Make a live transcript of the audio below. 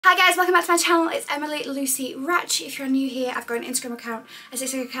Hi guys, welcome back to my channel. It's Emily Lucy Rajch. If you're new here, I've got an Instagram account, a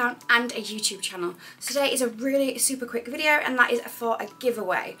TikTok account and a YouTube channel. So today is a really super quick video and that is for a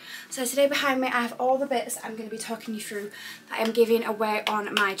giveaway. So today behind me I have all the bits I'm going to be talking you through that I'm giving away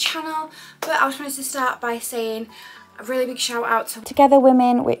on my channel. But I just wanted to start by saying a really big shout out to Together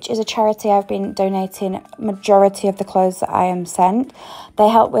Women, which is a charity I've been donating majority of the clothes that I am sent. They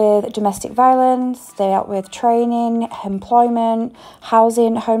help with domestic violence, they help with training, employment,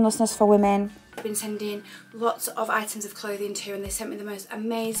 housing, homelessness for women. I've been sending lots of items of clothing to, and they sent me the most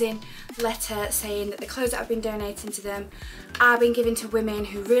amazing letter saying that the clothes that I've been donating to them are being given to women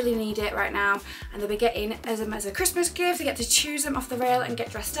who really need it right now, and they'll be getting as a Christmas gift. They get to choose them off the rail and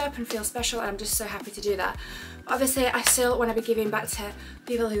get dressed up and feel special, and I'm just so happy to do that. Obviously I still want to be giving back to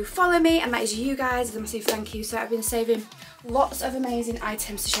people who follow me, and that is you guys. It's a massive thank you. So I've been saving lots of amazing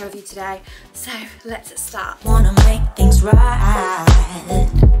items to share with you today, so let's start. Wanna make things right.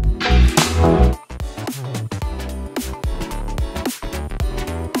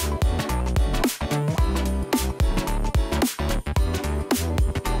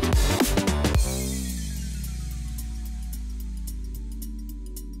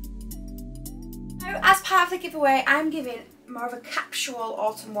 As part of the giveaway, I'm giving more of a capsule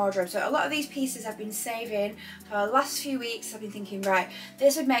autumn wardrobe. So a lot of these pieces I've been saving for the last few weeks. I've been thinking, right,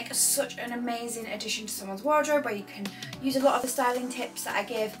 this would make such an amazing addition to someone's wardrobe, where you can use a lot of the styling tips that I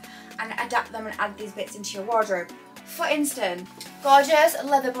give and adapt them and add these bits into your wardrobe. For instance, gorgeous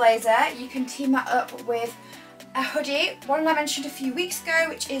leather blazer. You can team that up with a hoodie, one I mentioned a few weeks ago,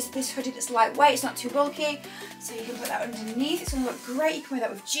 which is this hoodie that's lightweight, it's not too bulky, so you can put that underneath. It's going to look great. You can wear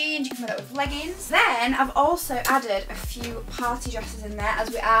that with jeans, you can wear that with leggings. Then I've also added a few party dresses in there as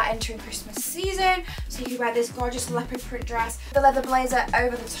we are entering Christmas season, so you can wear this gorgeous leopard print dress, the leather blazer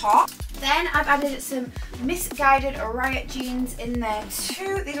over the top. Then I've added some MISSGUIDED riot jeans in there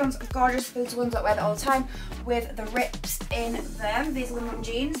too. These ones are gorgeous, those ones that I wear all the time with the rips in them, these lemon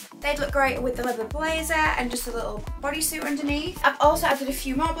jeans. They'd look great with the leather blazer and just a little bodysuit underneath. I've also added a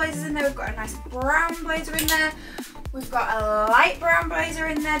few more blazers in there. We've got a nice brown blazer in there. We've got a light brown blazer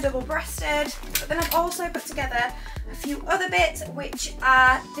in there, double-breasted. But then I've also put together a few other bits, which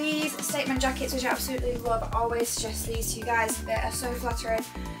are these statement jackets, which I absolutely love. I always suggest these to you guys. They are so flattering.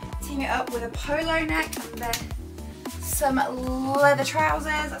 Team it up with a polo neck and then some leather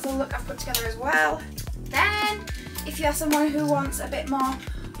trousers. That's a look I've put together as well. Then, if you're someone who wants a bit more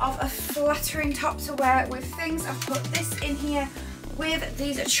of a flattering top to wear with things, I've put this in here with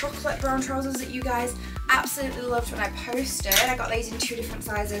these chocolate brown trousers that you guys absolutely loved when I posted. I got these in 2 different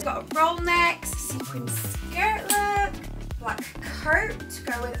sizes. Got a roll neck, sequin skirt look, black coat to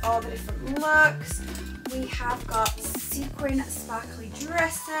go with all the different looks. We have got sequin sparkly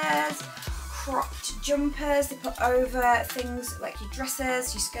dresses, cropped jumpers they put over things like your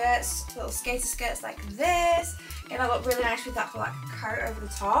dresses, your skirts, little skater skirts like this. And I look really nice with that black coat over the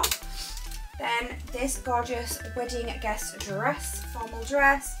top. Then this gorgeous wedding guest dress, formal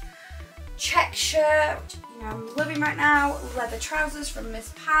dress, check shirt, which you know I'm loving right now, leather trousers from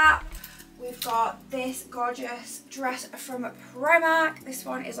MISSPAP. We've got this gorgeous dress from PRIMARK. This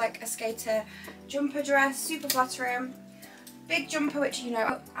one is like a skater jumper dress, super flattering. Big jumper, which you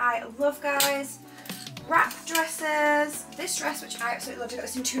know I love, guys. Wrap dresses. This dress, which I absolutely love, I got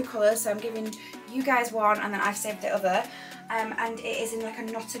this in 2 colours, so I'm giving you guys one and then I've saved the other. And it is in like a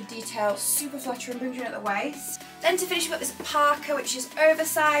knotted detail, super flattering, brings you in at the waist. Then to finish, we've got this parka, which is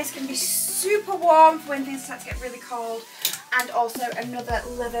oversized, can be super warm for when things start to get really cold, and also another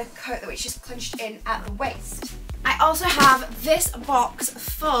leather coat which is cinched in at the waist. I also have this box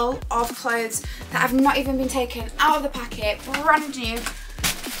full of clothes that have not even been taken out of the packet, brand new.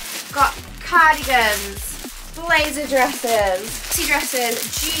 Got cardigans, blazer dresses,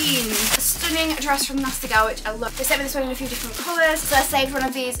 jeans, a stunning dress from Nasty Gal, which I love. They sent me this one in a few different colours, so I saved one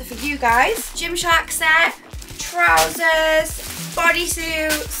of these for you guys. GYMSHARK set, trousers,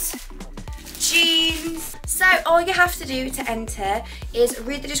 bodysuits, jeans. So all you have to do to enter is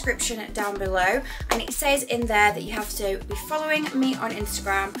read the description down below, and it says in there that you have to be following me on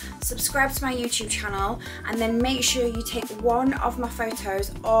Instagram, subscribe to my YouTube channel, and then make sure you take one of my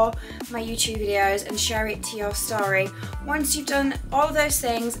photos or my YouTube videos and share it to your story. Once you've done all of those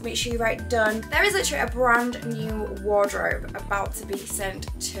things, make sure you write done. There is literally a brand new wardrobe about to be sent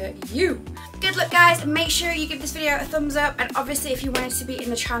to you. Good luck, guys. Make sure you give this video a thumbs up, and obviously if you wanted to be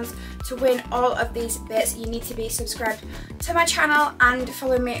in the chance to win all of these bits, you need to be subscribed to my channel and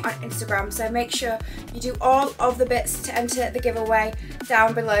following me on Instagram. So make sure you do all of the bits to enter the giveaway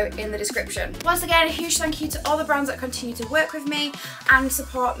down below in the description. Once again, a huge thank you to all the brands that continue to work with me and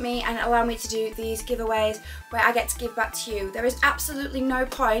support me and allow me to do these giveaways where I get to give back to you. There is absolutely no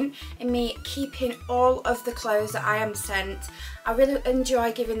point in me keeping all of the clothes that I am sent. I really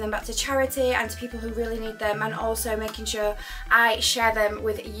enjoy giving them back to charity and to people who really need them, and also making sure I share them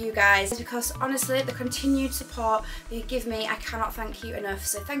with you guys, because honestly the continued support that you give me, I cannot thank you enough.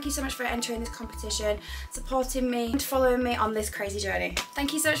 So thank you so much for entering this competition, supporting me and following me on this crazy journey.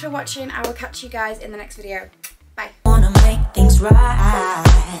 Thank you so much for watching. I will catch you guys in the next video. Bye. Wanna make things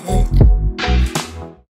right.